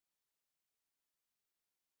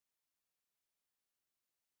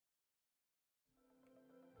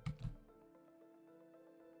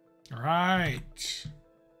All right.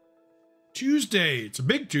 Tuesday. It's a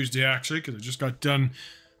big Tuesday, actually, because I just got done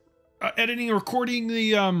editing and recording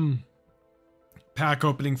the pack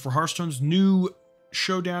opening for Hearthstone's new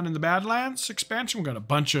Showdown in the Badlands expansion. We got a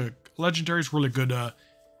bunch of legendaries, really good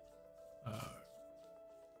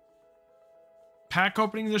pack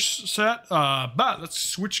opening this set. But let's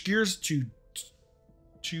switch gears to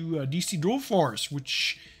DC Dual Force,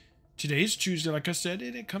 which today's Tuesday, like I said,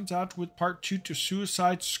 it comes out with Part 2 to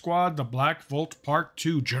Suicide Squad, the Black Vault Part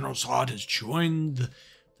 2. General Zod has joined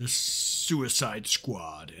the Suicide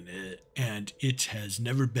Squad, and it has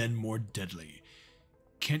never been more deadly.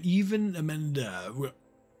 Can even Amanda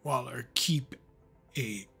Waller keep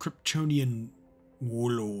a Kryptonian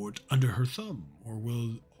warlord under her thumb? Or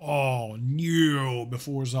will all kneel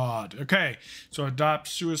before Zod? Okay, so adopt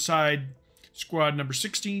Suicide Squad number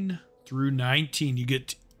 16 through 19. You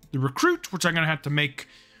get the recruit, which I'm going to have to make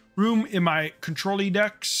room in my control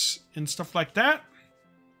decks and stuff like that.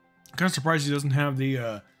 Kind of surprised he doesn't have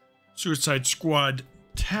the Suicide Squad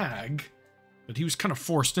tag, but he was kind of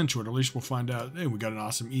forced into it. At least we'll find out. Hey, we got an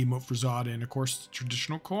awesome emote for Zod and, of course, the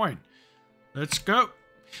traditional coin. Let's go.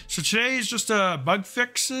 So today is just some bug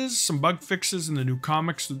fixes in the new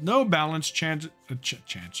comics with no balance changes,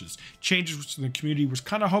 which the community was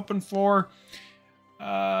kind of hoping for.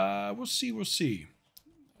 We'll see.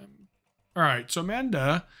 All right, so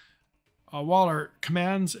Amanda Waller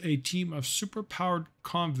commands a team of super-powered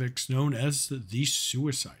convicts known as the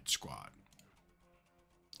Suicide Squad.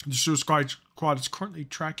 The Suicide Squad is currently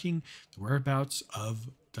tracking the whereabouts of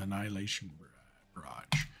the Annihilation Barrage.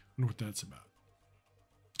 I wonder what that's about.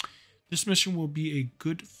 This mission will be a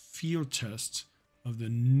good field test of the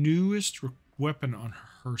newest weapon on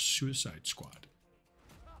her Suicide Squad.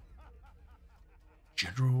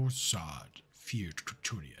 General Zod, feared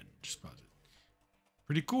Kryptonian.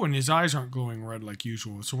 Pretty cool, and his eyes aren't glowing red like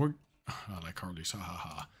usual. So we're like Harley's,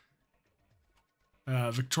 ha.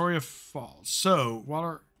 Victoria Falls. So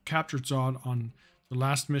Waller captured Zod on the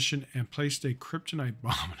last mission and placed a kryptonite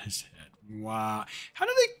bomb on his head. Wow. How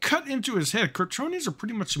do they cut into his head? Kryptonians are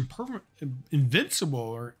pretty much invincible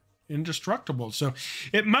or indestructible. So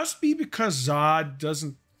it must be because Zod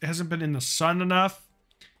hasn't been in the sun enough,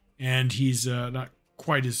 and he's not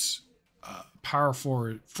quite as powerful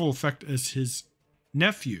or full effect as his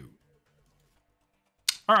nephew.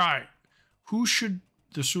 All right. Who should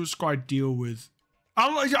the Suicide Squad deal with?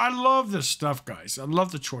 I love this stuff, guys. I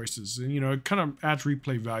love the choices. And, it kind of adds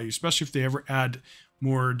replay value, especially if they ever add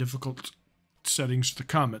more difficult settings to the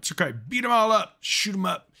comments. Okay, beat them all up, shoot them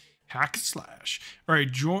up, hack and slash. All right,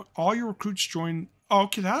 all your recruits join. Oh,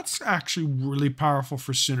 okay, that's actually really powerful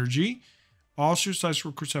for synergy. All Suicide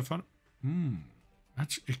recruits have fun.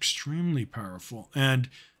 That's extremely powerful. And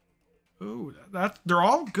they're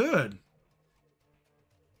all good.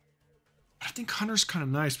 I think Hunter's kind of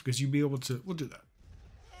nice because you'd be able to. We'll do that.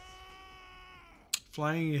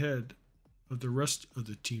 Flying ahead of the rest of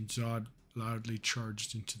the team, Zod loudly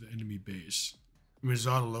charged into the enemy base. I mean,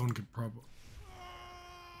 Zod alone could probably.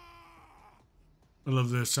 I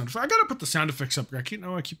love this sound effect. I gotta put the sound effects up. I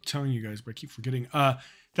keep telling you guys, but I keep forgetting.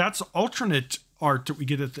 That's alternate art that we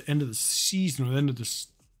get at the end of the season, or the end of this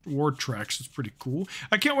war tracks. It's pretty cool.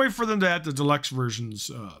 I can't wait for them to add the deluxe versions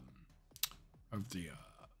of the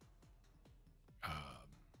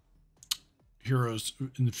heroes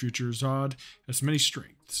in the future. Zod has many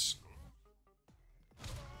strengths,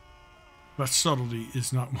 but subtlety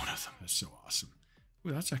is not one of them. That's so awesome.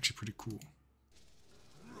 Ooh, that's actually pretty cool.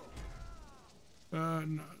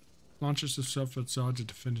 No. Launches himself at Zod to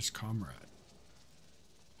defend his comrade,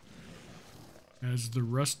 as the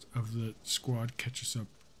rest of the squad catch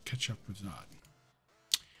up with Zod.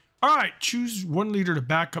 All right, choose one leader to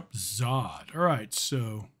back up Zod. All right,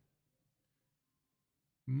 so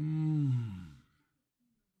kind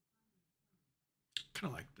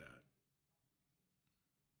of like that.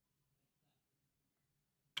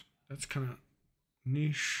 That's kind of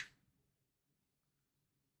niche.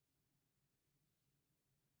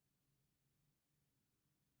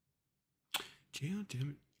 Damn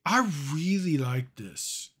it. I really like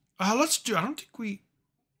this. Let's do. I don't think we.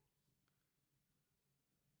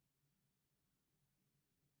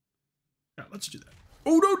 Yeah, let's do that.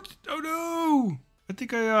 Oh no! Oh no! I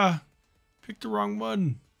think I picked the wrong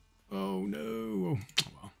one. Oh no! Oh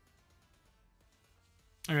well.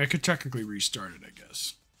 I mean, I could technically restart it, I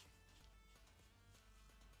guess.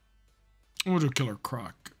 We'll do Killer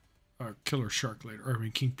Croc, Killer Shark later. Or I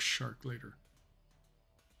mean, King Shark later.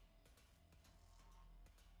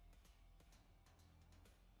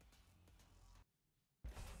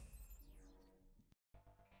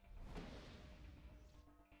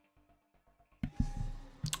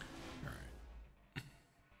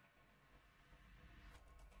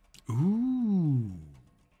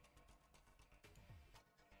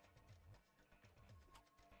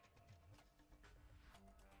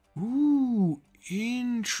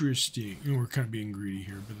 Interesting. And we're kind of being greedy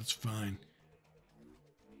here, but that's fine.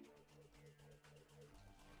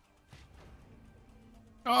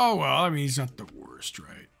 Oh, well, I mean, he's not the worst,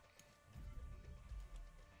 right?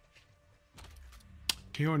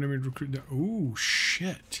 KO enemy recruit down. Oh,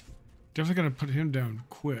 shit. Definitely gonna put him down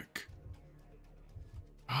quick.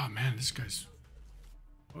 Oh, man, this guy's...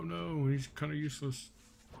 Oh, no, he's kind of useless.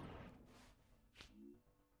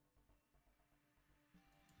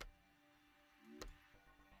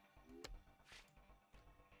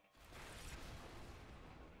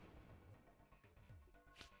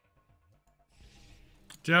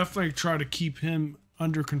 Definitely try to keep him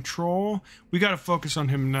under control. We got to focus on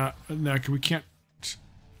him now.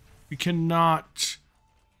 We cannot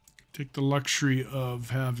take the luxury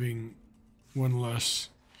of having one less.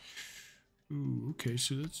 Ooh, okay,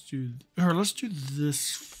 so let's do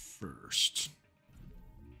this first.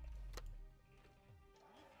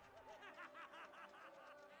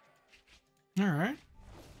 All right.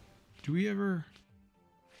 Do we ever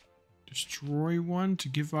destroy one to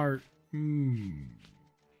give our...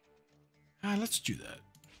 let's do that.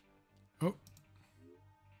 Oh.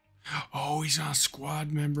 Oh, he's not a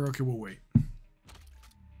squad member. Okay, we'll wait.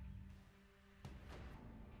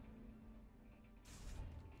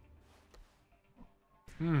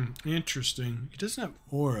 Interesting. He doesn't have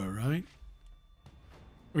aura, right?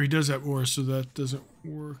 Or he does have aura, so that doesn't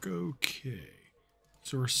work. Okay.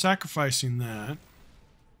 So we're sacrificing that.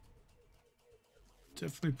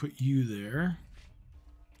 Definitely put you there.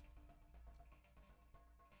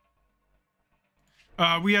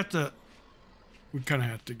 We kind of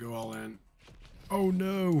have to go all in. Oh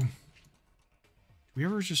no. Did we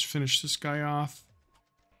ever just finish this guy off?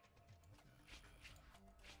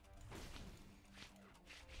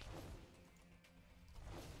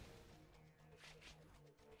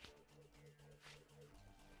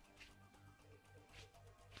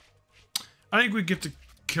 I think we get to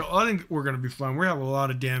kill. I think we're going to be fine. We have a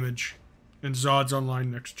lot of damage. And Zod's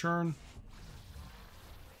online next turn.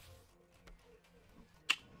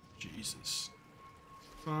 Jesus.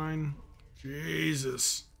 Fine.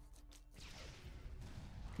 Jesus.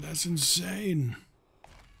 That's insane.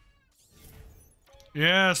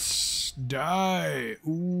 Yes. Die.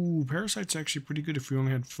 Ooh, Parasite's actually pretty good if we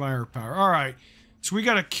only had firepower. Alright. So we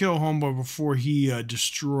got to kill Homeboy before he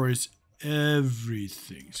destroys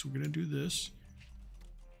everything. So we're going to do this.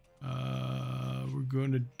 We're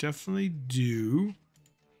going to definitely do...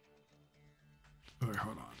 Alright,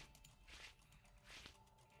 hold on.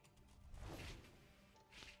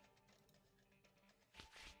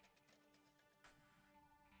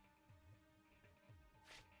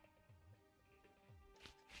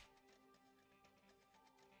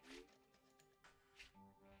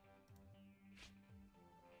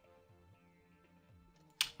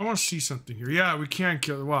 I want to see something here. Yeah, we can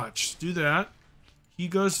kill. Watch. Do that. He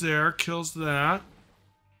goes there, kills that.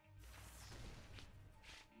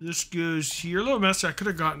 This goes here. A little messy. I could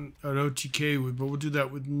have gotten an OTK with, but we'll do that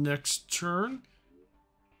with next turn.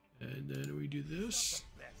 And then we do this.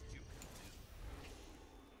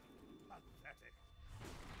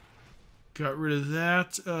 Got rid of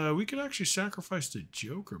that. We could actually sacrifice the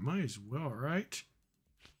Joker. Might as well, right?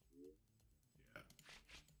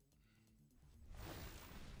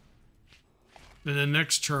 And then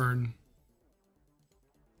next turn,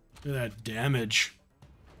 look at that damage.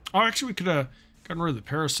 Oh, actually, we could have gotten rid of the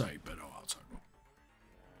parasite, but oh, I'll talk about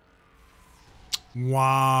it.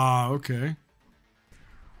 Wow, okay.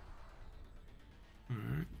 All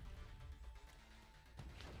right.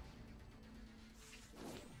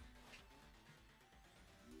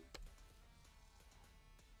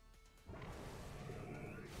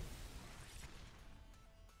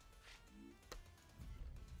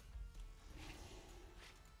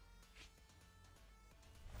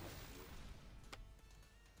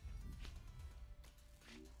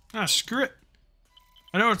 Ah, screw it.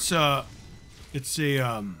 I know it's a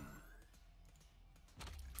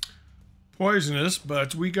poisonous,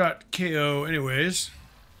 but we got KO anyways.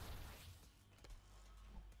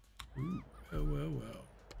 Ooh, well.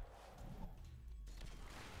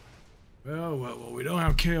 Well, we don't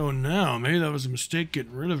have KO now. Maybe that was a mistake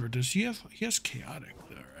getting rid of her. Does he have, he has chaotic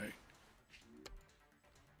though, right?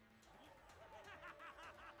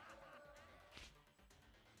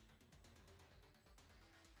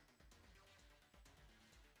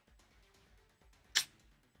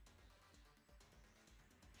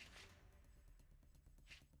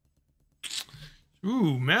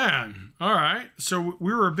 Ooh, man. All right. So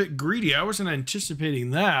we were a bit greedy. I wasn't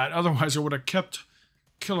anticipating that. Otherwise, I would have kept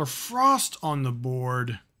Killer Frost on the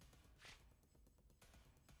board.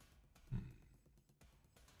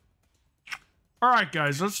 All right,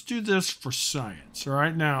 guys, let's do this for science. All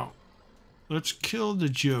right, now, let's kill the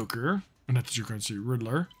Joker. Oh, not the Joker, I'd say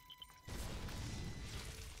Riddler.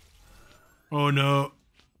 Oh, no.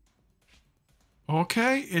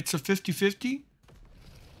 Okay, it's a 50-50.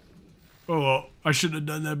 Oh, well, I shouldn't have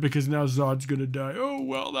done that because now Zod's gonna die. Oh,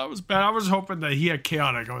 well, that was bad. I was hoping that he had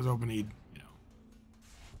chaotic. I was hoping he'd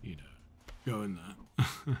go in that.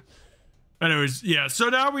 Anyways, yeah, so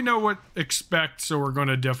now we know what to expect, so we're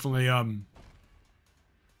gonna definitely,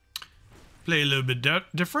 play a little bit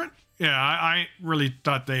different. Yeah, I really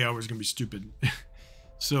thought they was gonna be stupid.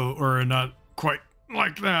 So, or not quite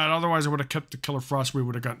like that. Otherwise, I would have kept the Killer Frost. We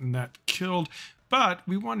would have gotten that killed. But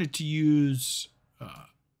we wanted to use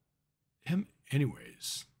him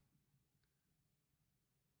anyways.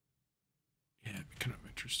 Yeah, it'd be kind of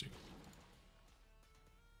interesting.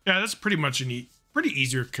 Yeah, that's pretty much pretty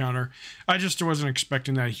easier counter. I just wasn't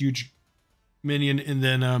expecting that huge minion, and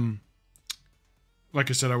then like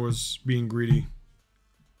I said, I was being greedy.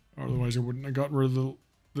 Otherwise, I wouldn't have gotten rid of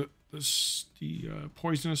the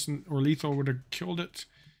poisonous or lethal would have killed it,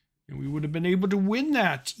 and we would have been able to win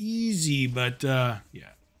that easy. But yeah,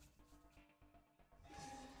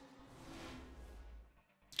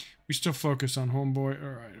 we still focus on homeboy. All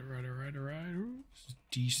right. Ooh, this is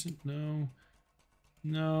decent. No.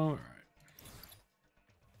 All right.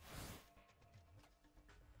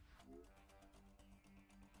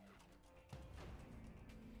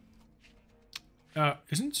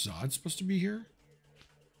 Isn't Zod supposed to be here?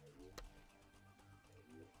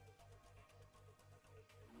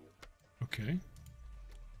 Okay.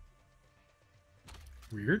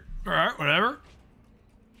 Weird. All right, whatever.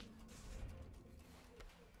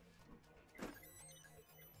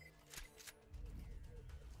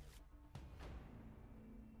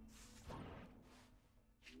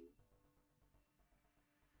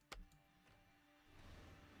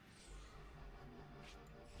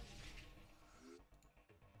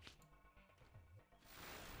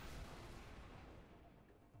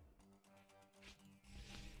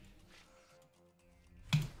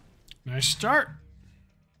 Nice start.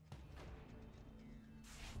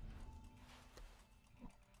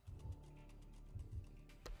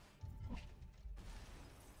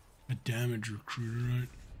 A damage recruiter, right?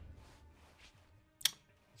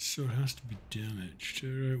 So it has to be damaged.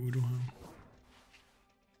 Alright, we don't have.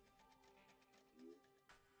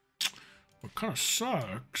 What kind of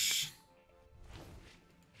sucks?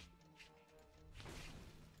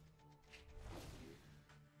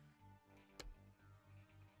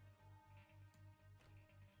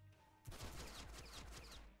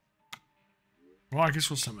 Well, I guess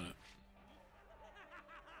we'll summon it.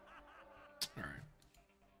 Alright.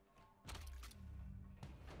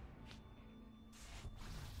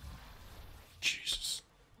 Jesus.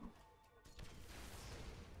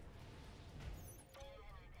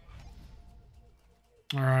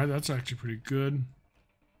 Alright, that's actually pretty good.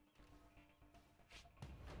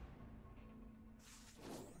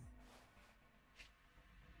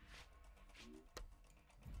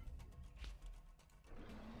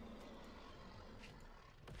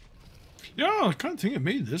 Yeah, I kind of think it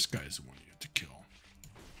made this guy's the one you have to kill.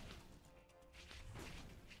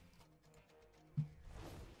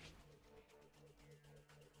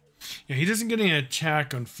 Yeah, he doesn't get any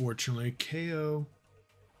attack, unfortunately. KO.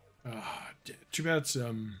 Too bad it's,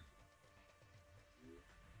 Alright.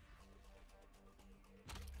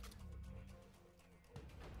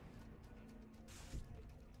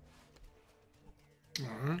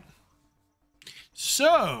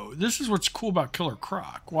 So, this is what's cool about Killer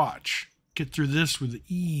Croc. Watch. Get through this with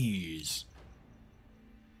ease.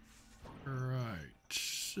 Alright.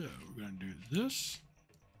 So, we're going to do this.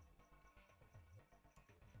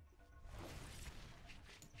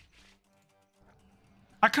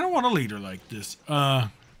 I kind of want a leader like this. I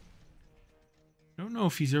don't know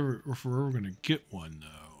if he's ever, or if we're ever going to get one,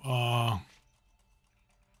 though.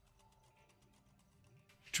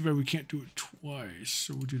 Too bad we can't do it twice.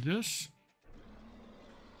 So we'll do this.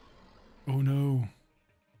 Oh, no.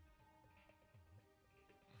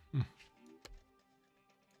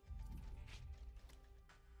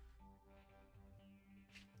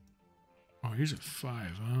 Oh, he's at 5,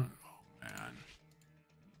 huh? Oh, man.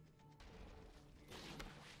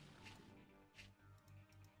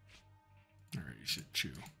 All right, he's at 2.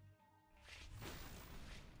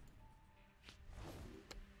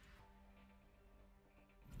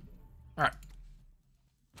 All right.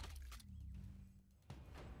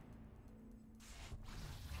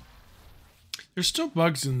 There's still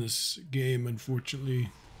bugs in this game, unfortunately.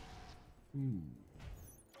 Ooh.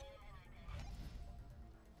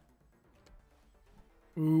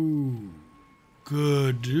 Ooh.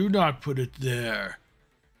 good. Do not put it there.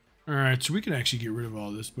 All right, so we can actually get rid of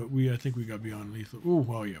all this, but I think we got beyond lethal. Oh,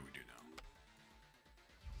 well, yeah, we do now.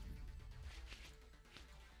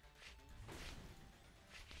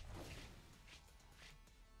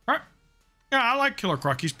 All right. Yeah, I like Killer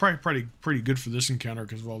Croc. He's probably pretty good for this encounter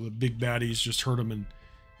because of all the big baddies. Just hurt him and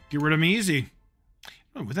get rid of him easy.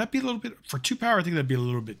 Oh, would that be a little bit... For 2 power, I think that'd be a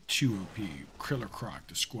little bit too OP. Killer Croc,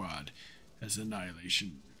 the squad, has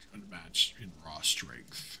Annihilation unmatched in raw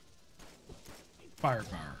strength.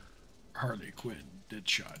 Firepower. Harley Quinn,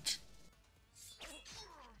 Deadshot.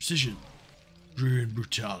 Precision. Ruin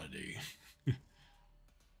brutality.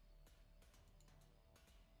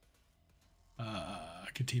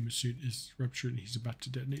 Containment suit is ruptured and he's about to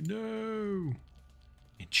detonate. No!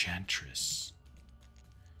 Enchantress.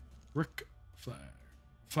 Rick Flag.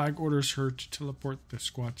 Flag orders her to teleport the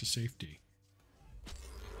squad to safety.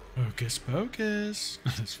 Hocus pocus.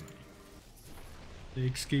 That's funny. They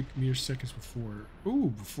escaped mere seconds before.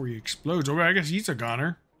 Ooh, before he explodes. Oh, I guess he's a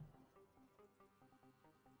goner.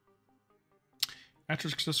 After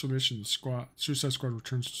a successful mission, the Suicide Squad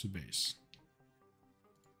returns to the base.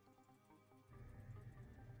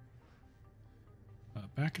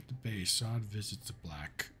 Back at the base, Zod visits the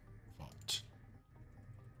Black Vault.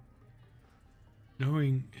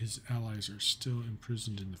 Knowing his allies are still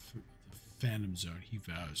imprisoned in the Phantom Zone, he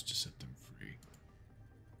vows to set them free.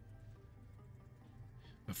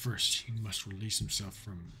 But first, he must release himself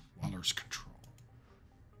from Waller's control.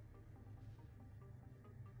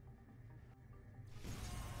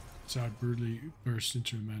 Zod brutally bursts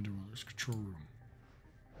into Amanda Waller's control room.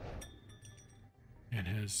 And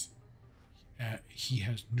he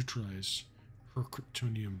has neutralized her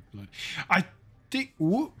Kryptonian blood. I think...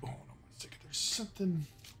 Hold on one second. There's something...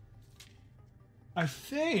 I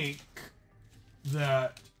think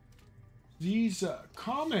that these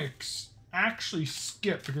comics actually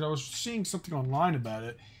skip, because I was seeing something online about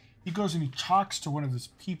it. He goes and he talks to one of his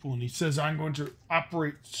people and he says, I'm going to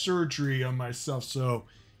operate surgery on myself. So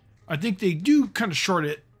I think they do kind of short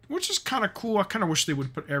it, which is kind of cool. I kind of wish they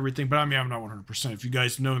would put everything, but I mean, I'm not 100%. If you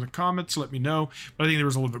guys know in the comments, let me know. But I think there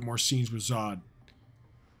was a little bit more scenes with Zod.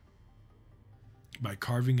 By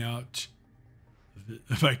carving it out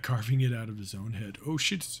of his own head. Oh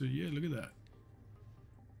shit, so yeah, look at that.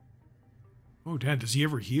 Oh damn, does he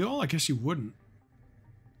ever heal? I guess he wouldn't.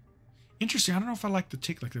 Interesting, I don't know if I like the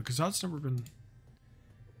take like that, because Zod's never been...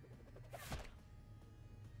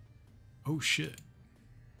 Oh shit.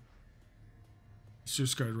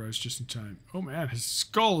 Suicide arrives just in time. Oh man, his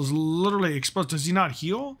skull is literally exposed. Does he not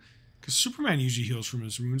heal? Because Superman usually heals from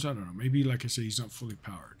his wounds. I don't know. Maybe, like I said, he's not fully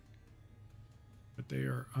powered. But they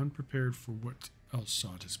are unprepared for what else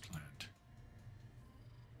Zod has planned.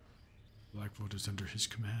 Black Vault is under his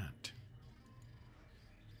command.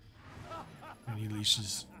 And he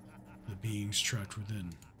leashes the beings trapped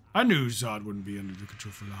within. I knew Zod wouldn't be under the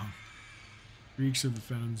control for long. Reeks of the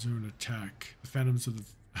Phantom Zone attack. The Phantoms of the...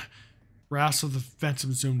 Wraths of the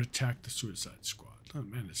Phantom Zone attack the Suicide Squad. Oh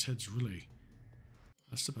man, his head's really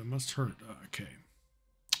messed up. It must hurt. Okay.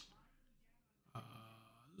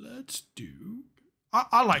 Let's do...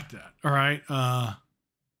 I like that. All right.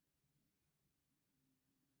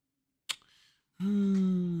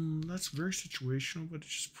 That's very situational, but it's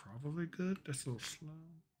just probably good. That's a little slow.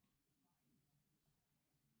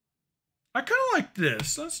 I kind of like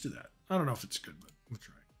this. Let's do that. I don't know if it's good, but we'll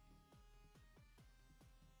try.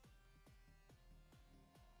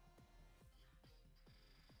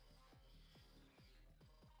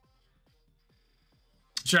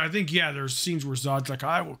 So I think, yeah, there's scenes where Zod's like,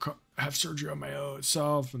 I will have surgery on my own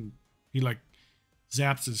self, and he like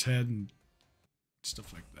zaps his head and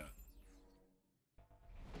stuff like that.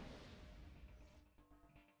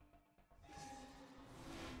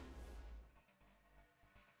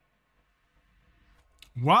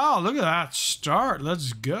 Wow, look at that start.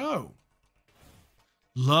 Let's go.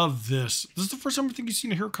 Love this. This is the first time I think you've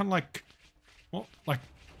seen a hero kind of like, well,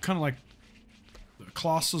 kind of like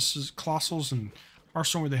Colossals and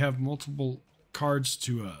Hearthstone, where they have multiple cards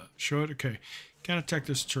to show it. Okay, can't attack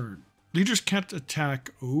this turn. Leaders can't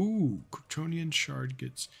attack. Ooh, Kryptonian shard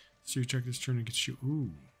gets. So you attack this turn and gets you.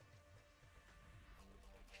 Ooh.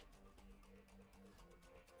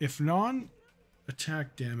 If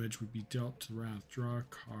non-attack damage would be dealt to Wrath, draw a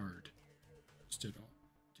card. Instead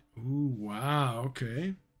of. Ooh, wow.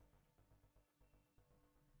 Okay.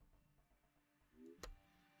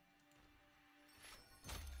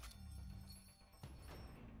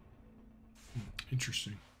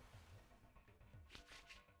 Interesting.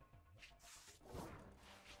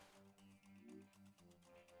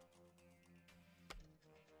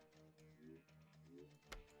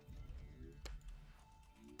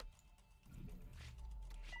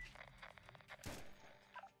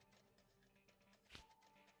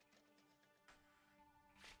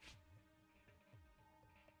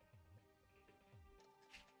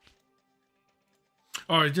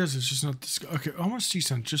 Oh, it does. It's just not this guy. Okay, I want to see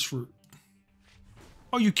something just for...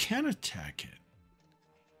 Oh, you can attack it.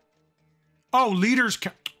 Oh, leaders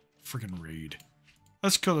can... Freaking raid.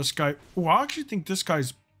 Let's kill this guy. Oh, I actually think this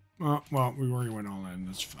guy's... well, we already went all in.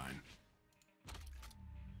 That's fine.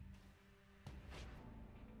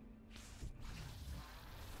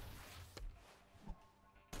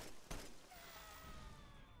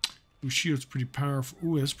 Ooh, shield's pretty powerful.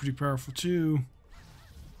 Ooh, that's pretty powerful too.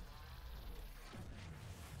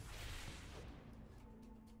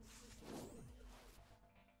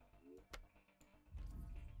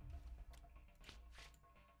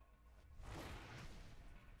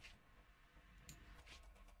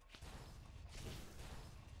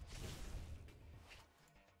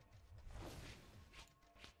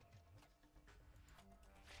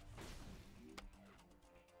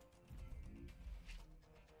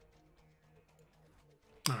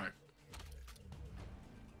 All right.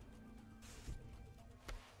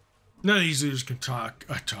 None of these leaders can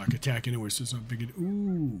attack anyway, so it's not big.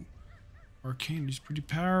 Ooh, Arcane is pretty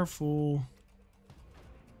powerful.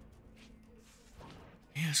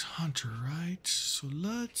 He has Hunter, right? So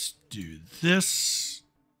let's do this.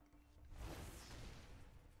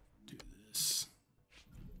 Do this.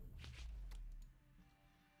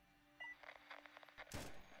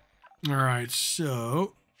 All right,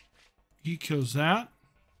 so he kills that.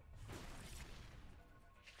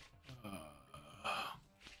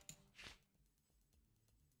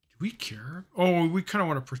 We care? Oh, we kind of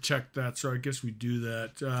want to protect that, so I guess we do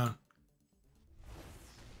that.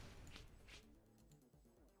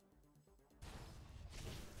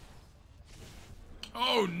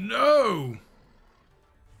 Oh, no!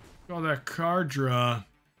 All that card draw.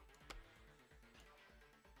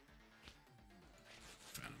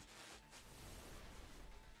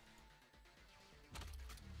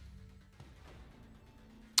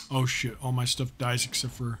 Oh, shit. All my stuff dies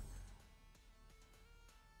except for...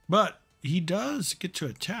 But he does get to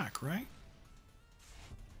attack, right?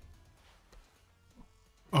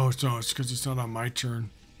 Oh, no, it's because it's not on my turn.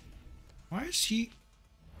 Why is he...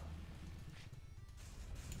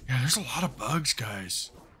 Yeah, there's a lot of bugs,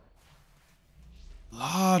 guys. A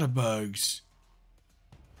lot of bugs.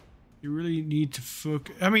 You really need to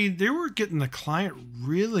focus. I mean, they were getting the client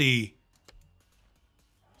really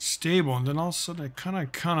stable, and then all of a sudden it kind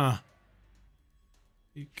of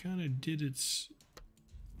did its...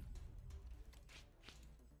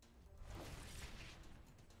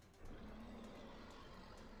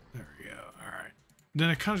 There we go. All right. Then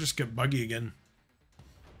it kind of just got buggy again.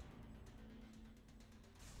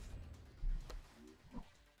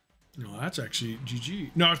 No, that's actually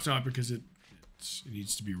GG. No, it's not, because it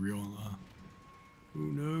needs to be real. Oh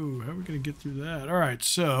no, how are we gonna get through that? All right,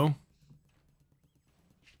 so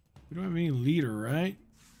we don't have any leader, right?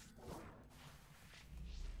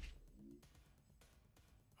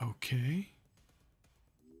 Okay.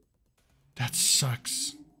 That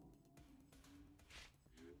sucks.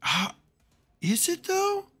 Is it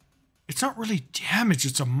though? It's not really damage,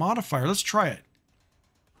 it's a modifier. Let's try it.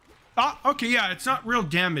 Okay, yeah, it's not real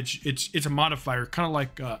damage. It's a modifier, kind of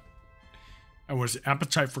like what is it?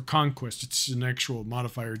 Appetite for Conquest. It's an actual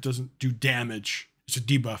modifier. It doesn't do damage. It's a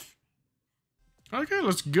debuff. Okay,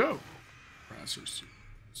 let's go. Processors,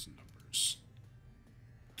 numbers.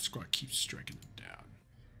 Squad keeps striking them down.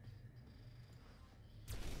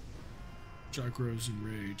 Jack grows in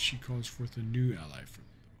rage. She calls forth a new ally from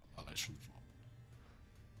allies from the fall.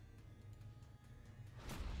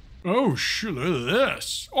 Oh, shit, look at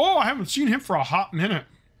this. Oh, I haven't seen him for a hot minute.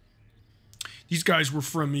 These guys were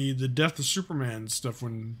from the Death of Superman stuff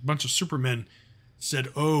when a bunch of Supermen said,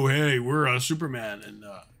 oh, hey, we're Superman, and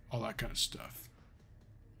all that kind of stuff.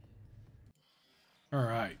 All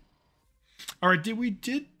right. All right, we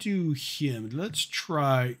did do him. Let's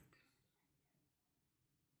try.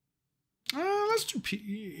 Let's do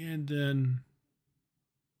P, and then...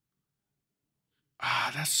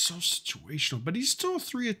 that's so situational, but he's still a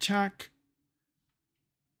 3 attack.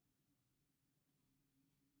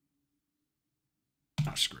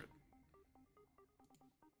 Ah, screw it.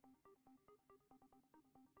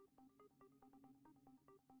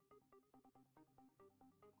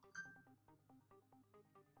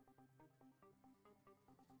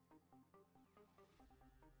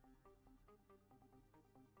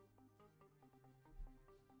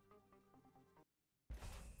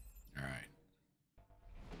 All right.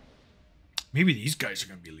 Maybe these guys are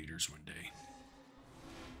going to be leaders one day.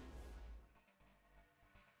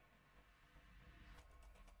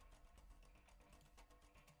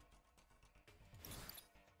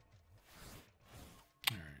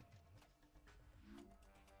 All right.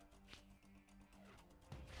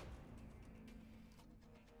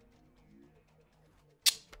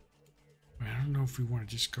 know if we want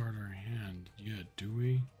to discard our hand yet, do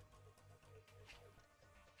we?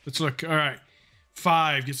 Let's look. All right.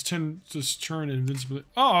 5 gets 10 this turn invincibility.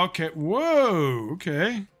 Oh, okay. Whoa.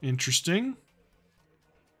 Okay. Interesting.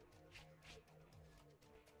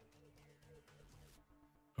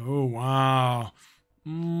 Oh, wow.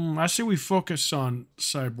 I say we focus on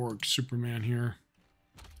Cyborg Superman here.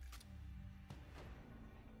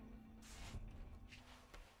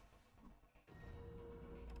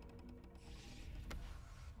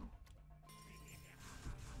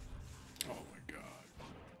 Oh my god.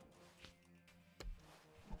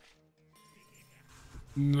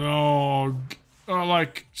 No.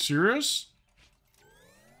 Like, serious?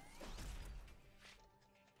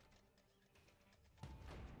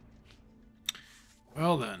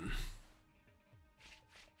 Well then.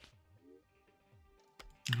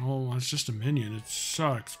 Oh, it's just a minion. It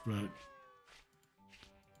sucks, but...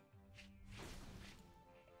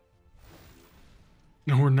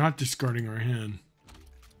 No, we're not discarding our hand.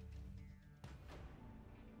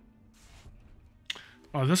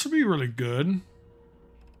 Oh, this would be really good.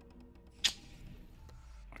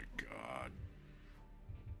 My god.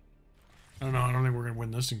 I don't know. I don't think we're going to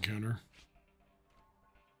win this encounter.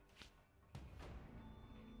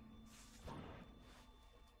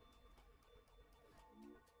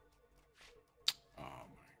 Oh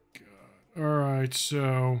my god. Alright,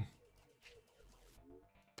 so...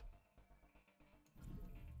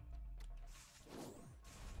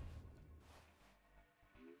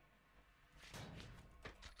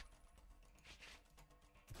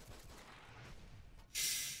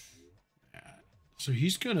 So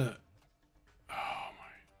he's gonna... Oh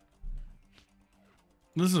my...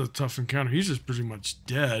 This is a tough encounter. He's just pretty much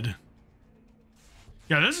dead.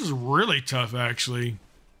 Yeah, this is really tough, actually.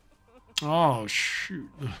 Oh,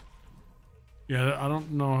 shoot. Yeah, I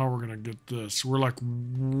don't know how we're gonna get this. We're like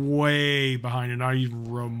way behind and not even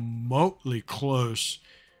remotely close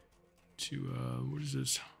to, what is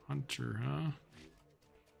this? Hunter, huh?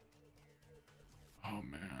 Oh,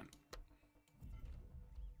 man.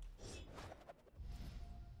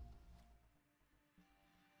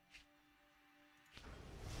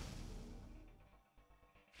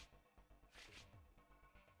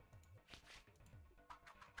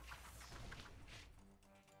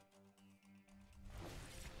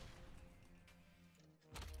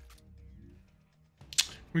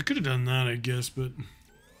 We could have done that, I guess, but...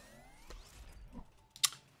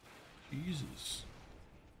 Jesus.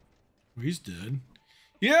 Well, he's dead.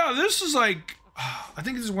 Yeah, this is like... I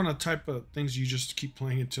think this is one of the type of things you just keep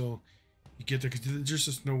playing until you get there, because there's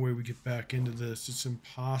just no way we get back into this. It's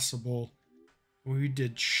impossible. We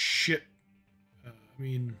did shit. I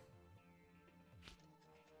mean...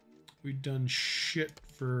 We've done shit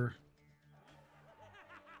for...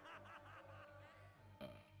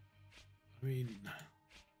 I mean...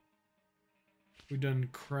 We've done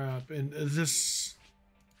crap, and this...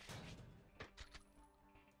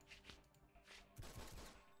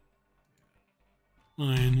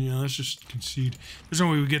 And yeah, let's just concede. There's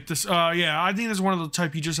no way we get this. Yeah, I think it's one of the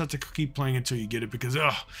type you just have to keep playing until you get it, because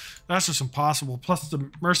that's just impossible. Plus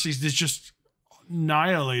the mercies that just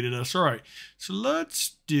annihilated us. All right, so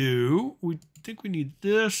let's do. We think we need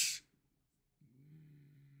this.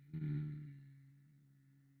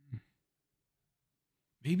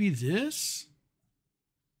 Maybe this.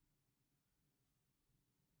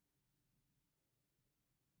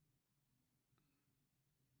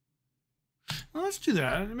 Well, let's do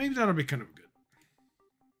that. Maybe that'll be kind of good.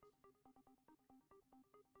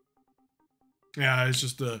 Yeah, it's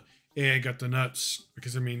just the AI got the nuts,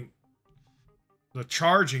 because I mean, the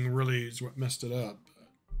charging really is what messed it up.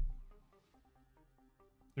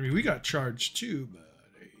 I mean, we got charged too, but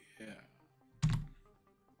yeah.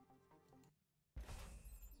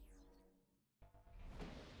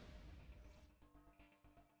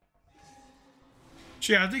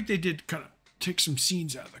 So yeah, I think they did kind of take some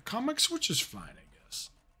scenes out of the comics, which is fine, I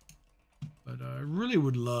guess. But I really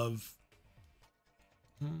would love...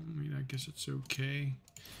 I mean, I guess it's okay.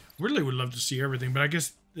 Really would love to see everything, but I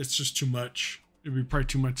guess it's just too much. It'd be probably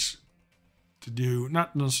too much to do.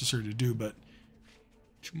 Not necessary to do, but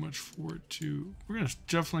too much for it to... We're going to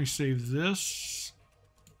definitely save this.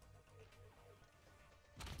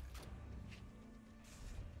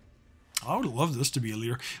 I would love this to be a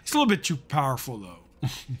leader. It's a little bit too powerful, though.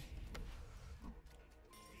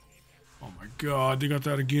 Oh my god, they got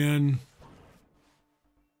that again.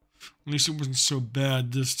 At least it wasn't so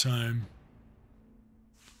bad this time.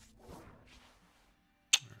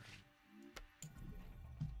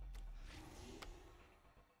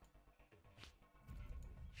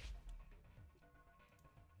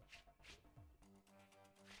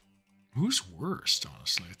 Who's worst,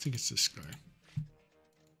 honestly? I think it's this guy.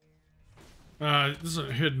 This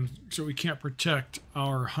is hidden, so we can't protect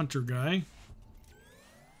our hunter guy.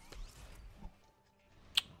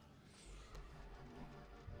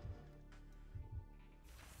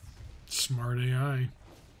 Smart AI. Man,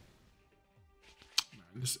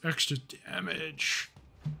 this extra damage.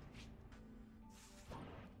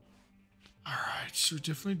 Alright, so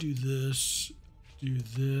definitely do this. Do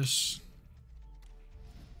this.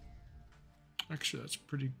 Actually, that's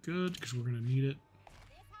pretty good because we're going to need it.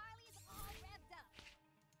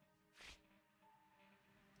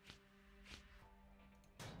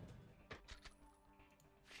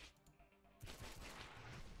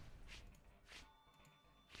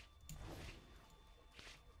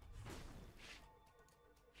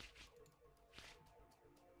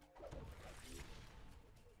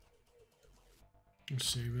 Let's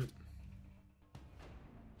save it.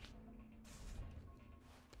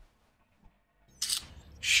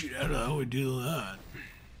 Shoot, how the hell we do that?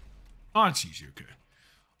 Oh, it's easy, okay.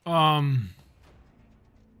 I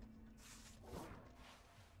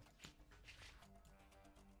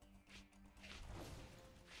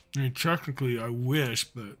mean, technically, I wish,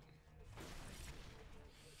 but...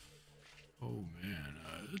 Oh, man.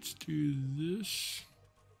 Let's do this.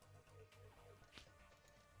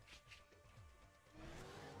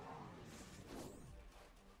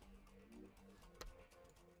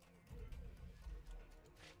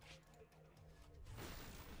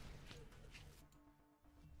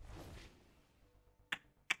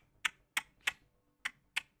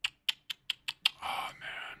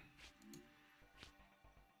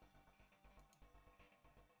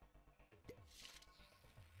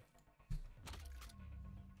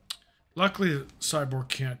 Luckily, the cyborg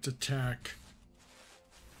can't attack.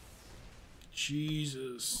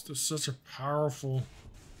 Jesus, that's such a powerful...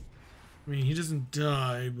 I mean, he doesn't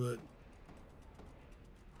die, but...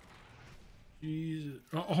 Jesus.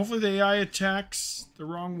 Hopefully the AI attacks the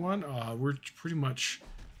wrong one. We're pretty much...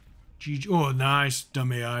 GG. Oh, nice,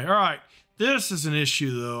 dumb AI. Alright, this is an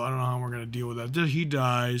issue, though. I don't know how we're going to deal with that. He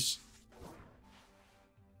dies.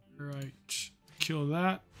 Alright, kill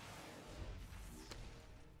that.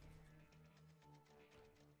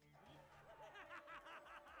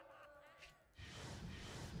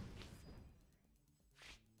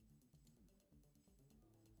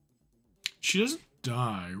 She doesn't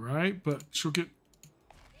die, right? But she'll get...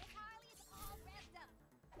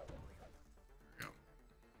 There we go.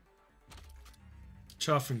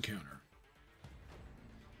 Tough encounter.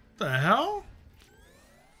 What the hell?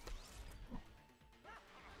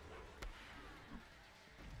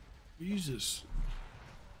 Jesus.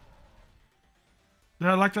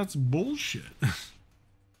 Yeah, like that's bullshit.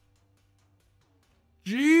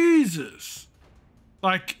 Jesus.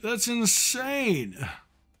 Like, that's insane.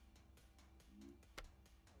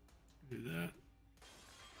 Do that.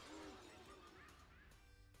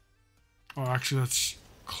 Oh, actually, that's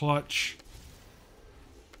clutch.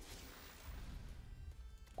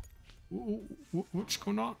 What's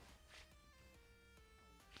going on?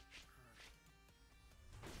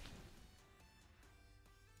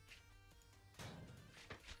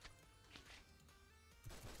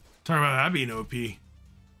 Talk about that being OP.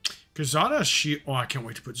 Because Zada, oh, I can't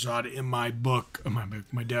wait to put Zada in my book,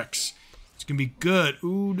 my decks. It's gonna be good.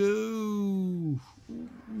 Ooh, no.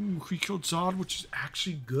 Ooh, he killed Zod, which is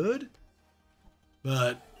actually good.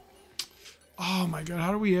 But, oh my god,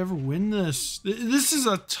 how do we ever win this? This is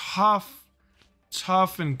a tough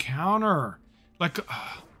encounter. Like,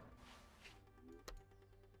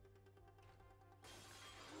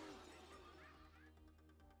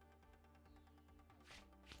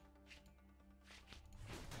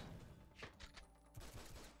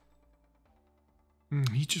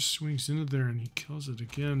 he just swings into there and he kills it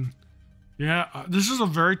again. Yeah, this is a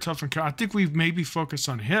very tough encounter. I think we've maybe focused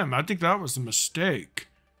on him. I think that was a mistake.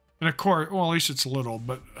 And of course, well, at least it's a little,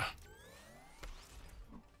 but...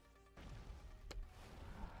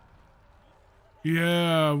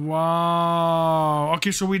 Yeah, wow.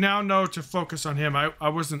 Okay, so we now know to focus on him. I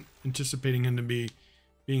wasn't anticipating him to be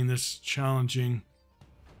being this challenging.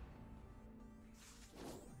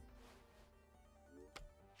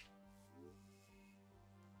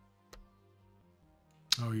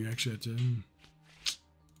 Oh, you actually had to...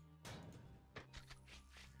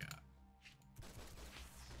 Yeah.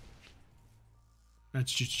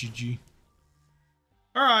 That's just GG.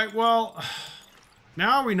 Alright, well...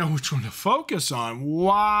 Now we know which one to focus on.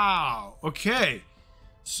 Wow. Okay.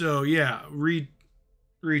 So, yeah. Read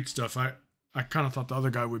stuff. I kind of thought the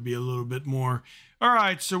other guy would be a little bit more...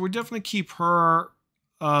 Alright, so we definitely keep her...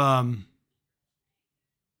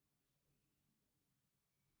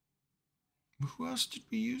 Who else did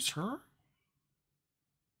we use? Her? All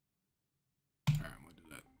right, I'm gonna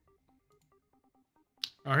do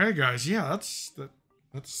that. Okay, guys. Yeah,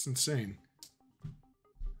 that's insane.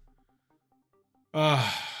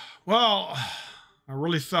 Well, I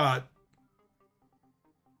really thought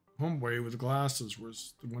Homeboy with glasses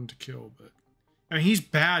was the one to kill, but I mean, he's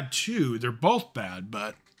bad too. They're both bad,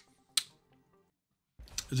 but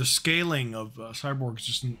the scaling of Cyborg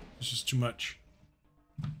is just too much.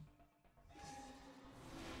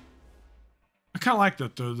 I kind of like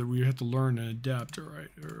that though, that we have to learn and adapt. All right,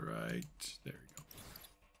 there you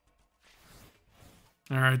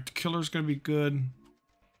go. All right, the killer's gonna be good.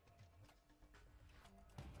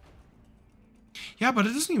 Yeah, but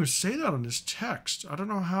it doesn't even say that on this text. I don't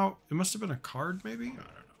know how. It must have been a card, maybe? I don't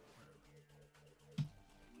know.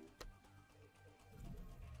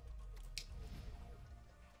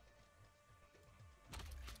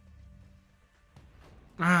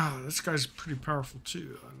 Ah, this guy's pretty powerful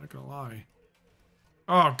too. I'm not gonna lie.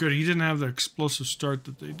 Oh, good. He didn't have the explosive start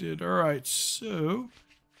that they did. All right, so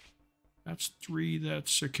that's 3.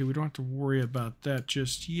 That's okay. We don't have to worry about that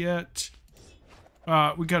just yet.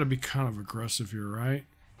 We got to be kind of aggressive here, right?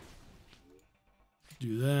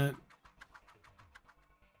 Do that.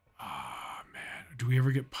 Ah, man. Do we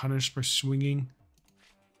ever get punished by swinging?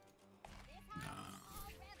 No.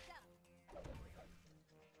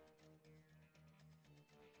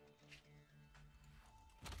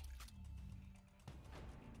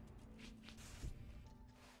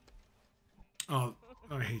 Oh,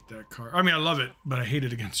 I hate that card. I mean, I love it, but I hate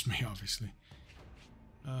it against me, obviously.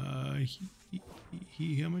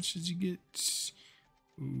 How much does he get?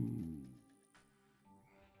 Ooh.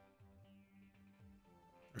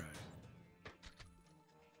 Right.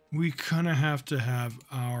 We kind of have to have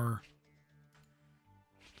our...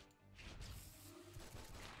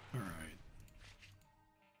 All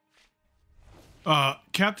right.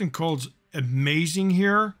 Captain Cold's amazing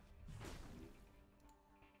here.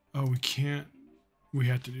 Oh, we can't. We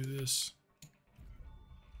have to do this.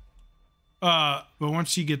 But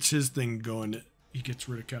once he gets his thing going, he gets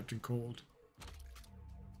rid of Captain Cold.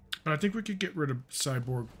 But I think we could get rid of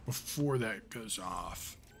Cyborg before that goes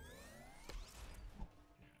off.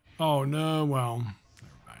 Oh, no. Well,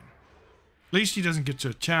 never mind. At least he doesn't get to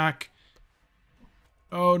attack.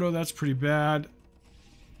 Oh, no, that's pretty bad.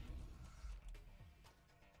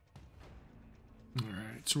 All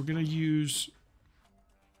right, so we're going to use...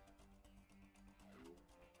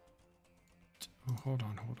 Oh, hold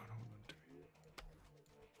on.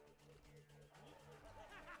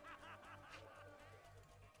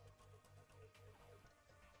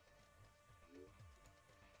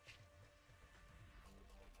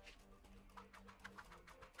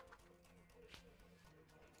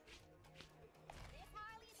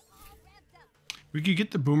 We could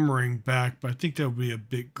get the boomerang back, but I think that would be a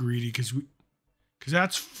bit greedy because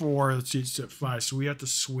that's 4. Let's see, it's at 5, so we have to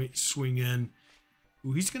swing in.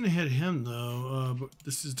 Ooh, he's gonna hit him though, but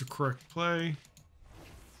this is the correct play.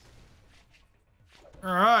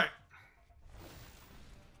 All right.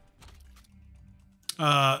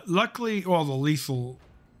 Luckily, well, the lethal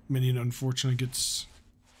minion unfortunately gets.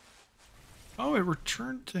 Oh, it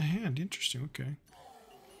returned to hand. Interesting. Okay.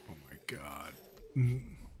 Oh my god.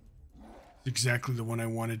 Exactly the one I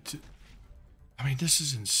wanted to. I mean, this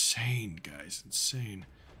is insane, guys. Insane.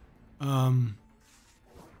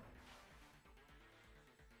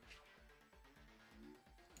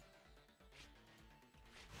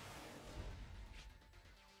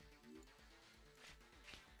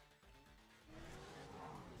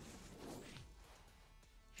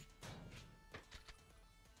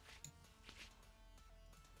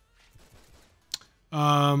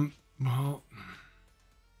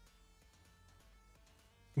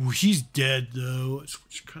 Well, he's dead though,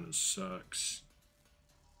 which kind of sucks.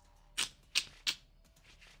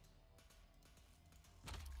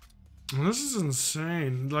 Well, this is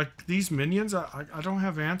insane. Like, these minions, I don't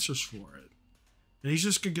have answers for it. And he's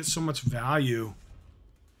just gonna get so much value.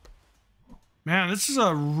 Man, this is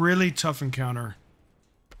a really tough encounter.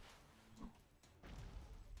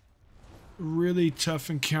 Really tough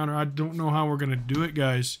encounter. I don't know how we're gonna do it,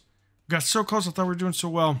 guys. We got so close. I thought we were doing so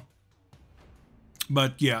well.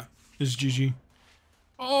 But yeah, this is GG.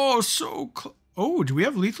 Oh, so close. Oh, do we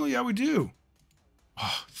have lethal? Yeah, we do.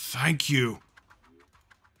 Oh, thank you.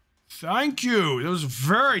 Thank you. That was a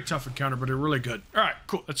very tough encounter, but a really good. All right,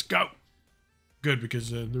 cool. Let's go. Good,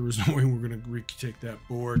 because there was no way we were going to retake that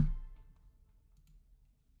board.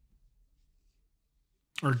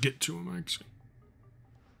 Or get to him, actually.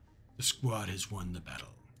 The squad has won the battle.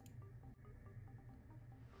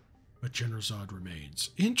 But General Zod remains.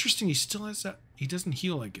 Interesting, he still has that. He doesn't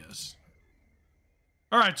heal, I guess.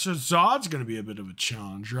 All right, so Zod's going to be a bit of a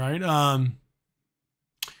challenge, right?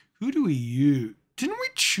 Who do we use? Didn't we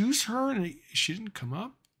choose her and she didn't come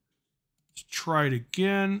up? Let's try it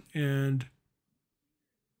again, and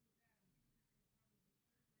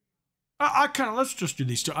I kind of, let's just do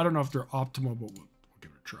these two. I don't know if they're optimal, but we'll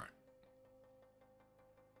give it a try.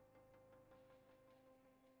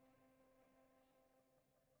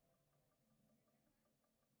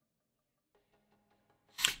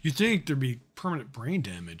 You'd think there'd be permanent brain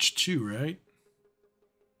damage too, right?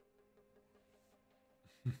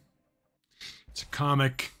 It's a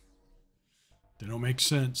comic. They don't make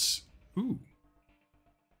sense. Ooh.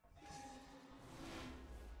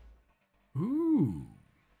 Ooh.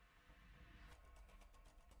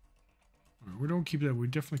 All right, we don't keep that. We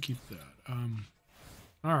definitely keep that.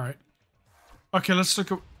 All right. Okay, let's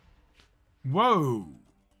look at... Whoa.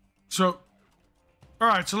 So, all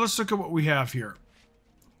right, so let's look at what we have here.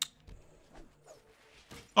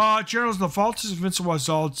 Generals, the vault is invincible while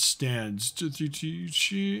Zod stands.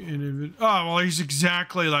 Oh, well, he's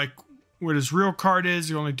exactly like what his real card is.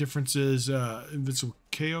 The only difference is invincible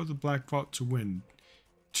KO the black vault to win.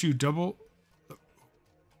 2 double.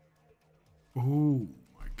 Oh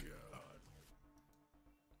my god.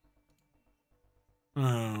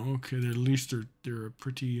 Oh, okay. At least they're a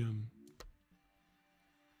pretty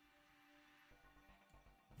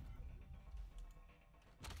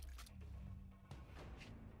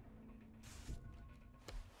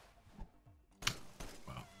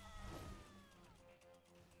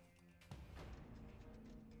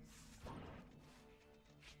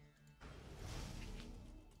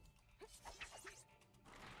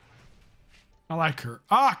I like her.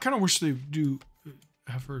 I kind of wish they do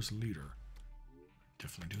have her as a leader.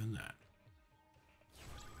 Definitely doing that.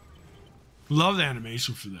 Love the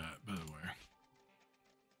animation for that, by the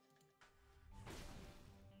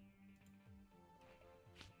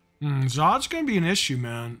way. Zod's going to be an issue,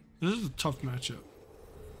 man. This is a tough matchup.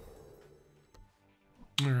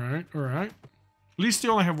 Alright, alright. At least they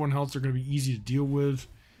only have 1 health. They're going to be easy to deal with.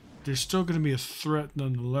 They're still going to be a threat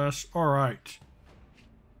nonetheless. Alright.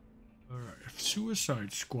 Alright,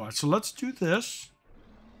 Suicide Squad. So let's do this.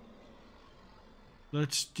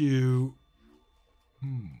 Let's do...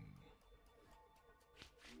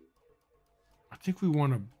 I think we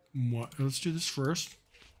want to... Let's do this first.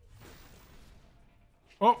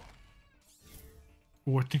 Oh!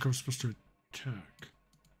 Oh, I think I was supposed to attack.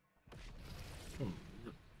 Oh.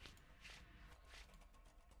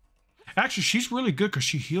 Actually, she's really good because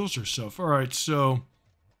she heals herself. Alright, so...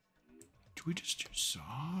 Do we just do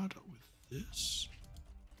Zod with this?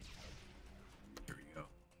 Here we go.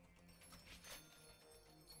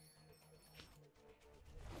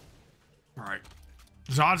 Alright.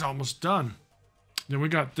 Zod's almost done. Then we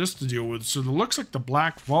got this to deal with. So it looks like the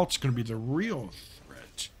Black Vault's going to be the real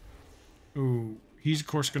threat. Ooh, he's of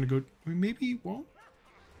course going to go... Maybe he won't.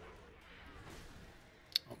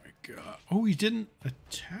 Oh my god. Oh, he didn't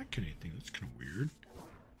attack anything. That's kind of weird.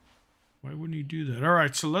 Why wouldn't he do that?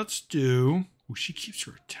 Alright, so let's do... Oh, she keeps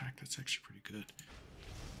her attack. That's actually pretty good.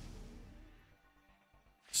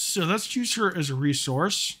 So let's use her as a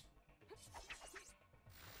resource.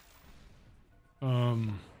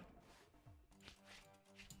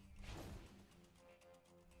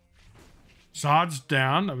 Zod's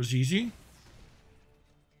down. That was easy.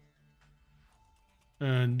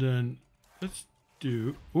 And then let's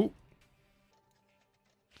do... Oh.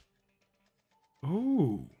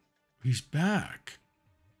 Oh. He's back.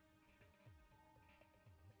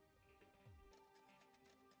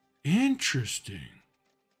 Interesting.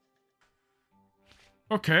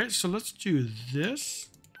 Okay, so let's do this.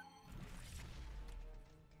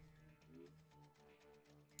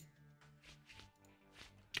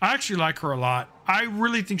 I actually like her a lot. I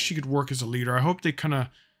really think she could work as a leader. I hope they kind of...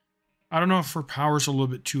 I don't know if her power's a little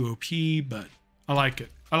bit too OP, but I like it.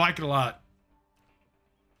 I like it a lot.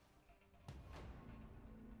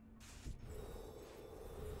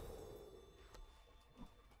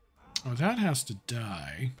 Oh, that has to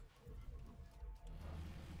die.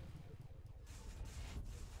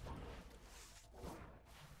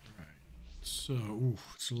 All right. So, ooh,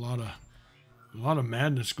 it's a lot of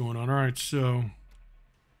madness going on. All right, so...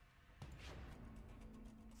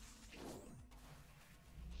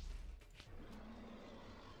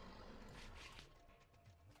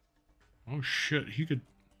 Oh shit, he could...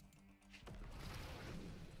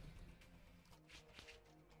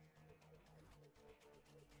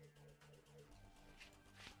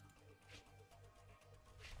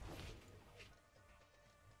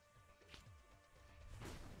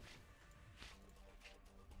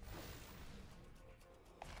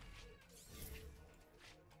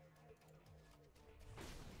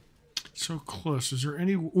 so close. Is there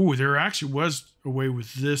any... Ooh, there actually was a way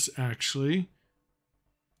with this, actually.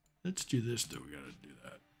 Let's do this, though. We gotta do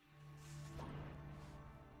that.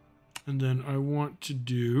 And then I want to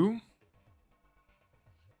do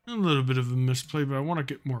a little bit of a misplay, but I want to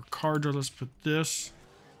get more cards. Let's put this.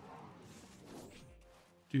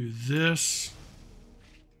 Do this.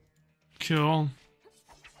 Kill.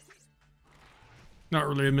 Not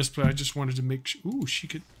really a misplay. I just wanted to make sure. Ooh, she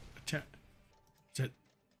could attack. Is that...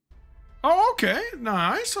 Oh, okay.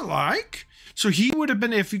 Nice. I like. So he would have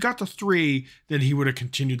been, if he got the 3, then he would have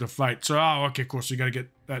continued the fight. So, oh, okay, cool. So you got to get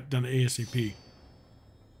that done ASAP.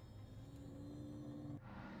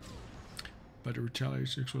 But a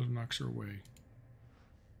retaliation knocks her away.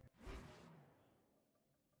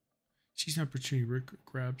 Sees an opportunity. Rick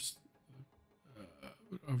grabs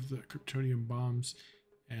of the Kryptonian bombs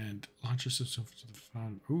and launches himself to the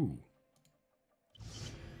fountain. Ooh.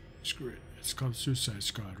 Screw it. It's called Suicide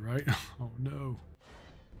Squad, right? Oh no.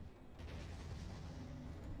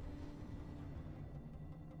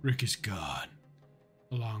 Rick is gone,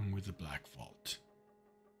 along with the Black Vault.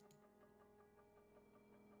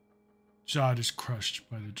 Zod is crushed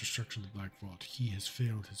by the destruction of the Black Vault. He has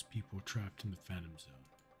failed his people trapped in the Phantom Zone.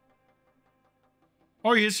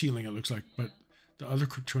 Oh, he is healing, it looks like, but the other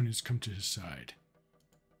Kryptonians come to his side.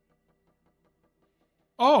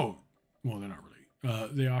 Oh! Well, they're not really.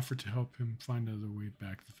 They offer to help him find another way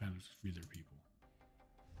back to the Phantoms to free their people.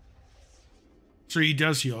 So he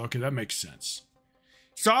does heal. Okay, that makes sense.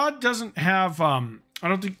 Zod doesn't have, I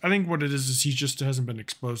think what it is he just hasn't been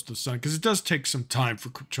exposed to the sun, because it does take some time for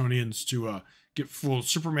Kryptonians to get full.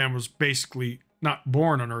 Superman was basically not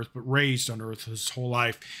born on Earth, but raised on Earth his whole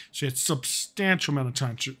life. So he had a substantial amount of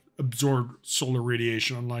time to absorb solar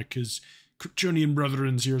radiation, unlike his Kryptonian brother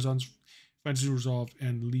in Zero finds his resolve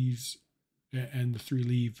and leaves, and the 3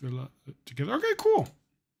 leave together. Okay, cool.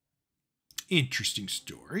 Interesting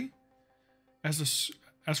story.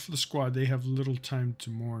 As for the squad, they have little time to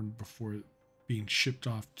mourn before being shipped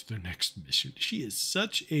off to their next mission. She is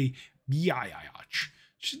such a biatch.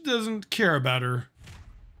 She doesn't care about her.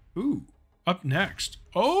 Ooh, up next.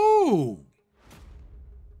 Oh!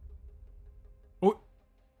 Oh,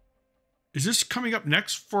 is this coming up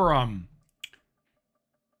next for,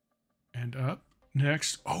 and up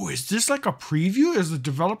next. Oh, is this like a preview? Is the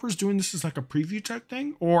developers doing this as like a preview type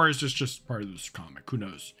thing? Or is this just part of this comic? Who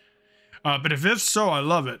knows? But if it's so, I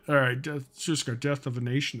love it. All right, Death of a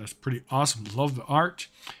Nation. That's pretty awesome. Love the art.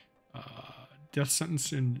 Death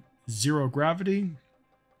sentence in zero gravity.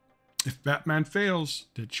 If Batman fails,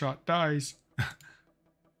 Deadshot dies.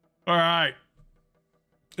 All right.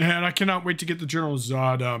 And I cannot wait to get the General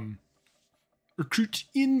Zod recruit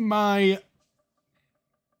in my...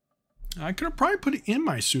 I could have probably put it in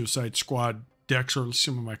my Suicide Squad decks or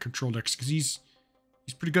some of my control decks because he's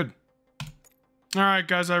pretty good. All right,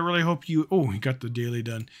 guys, I really hope you... Oh, we got the daily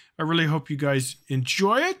done. I really hope you guys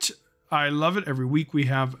enjoy it. I love it. Every week we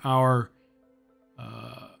have our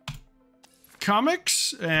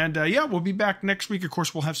comics. And, yeah, we'll be back next week. Of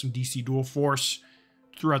course, we'll have some DC Dual Force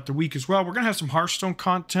throughout the week as well. We're going to have some Hearthstone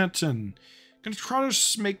content and going to try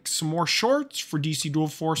to make some more shorts for DC Dual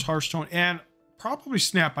Force, Hearthstone, and probably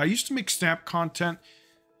Snap. I used to make Snap content.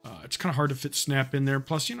 It's kind of hard to fit Snap in there.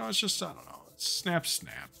 Plus, you know, it's just, I don't know. It's Snap.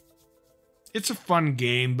 It's a fun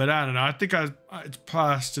game, but I don't know. I think it's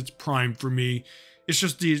past its prime for me. It's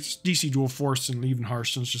just DC Dual Force and even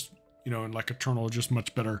Hearthstone's just, you know, and like Eternal, just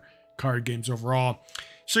much better card games overall.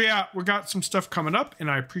 So yeah, we got some stuff coming up,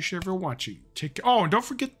 and I appreciate everyone watching. Take care. Oh, and don't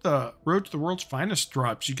forget the Road to the World's Finest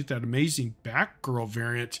drops. You get that amazing Batgirl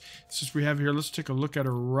variant. Since we have here, let's take a look at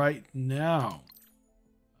her right now.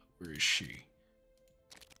 Where is she?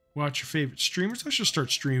 Watch your favorite streamers. I should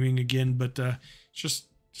start streaming again, but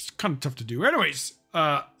it's kind of tough to do. Anyways,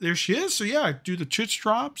 there she is. So yeah, do the Twitch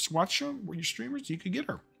drops, watch them with your streamers. You could get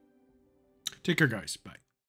her. Take care, guys. Bye.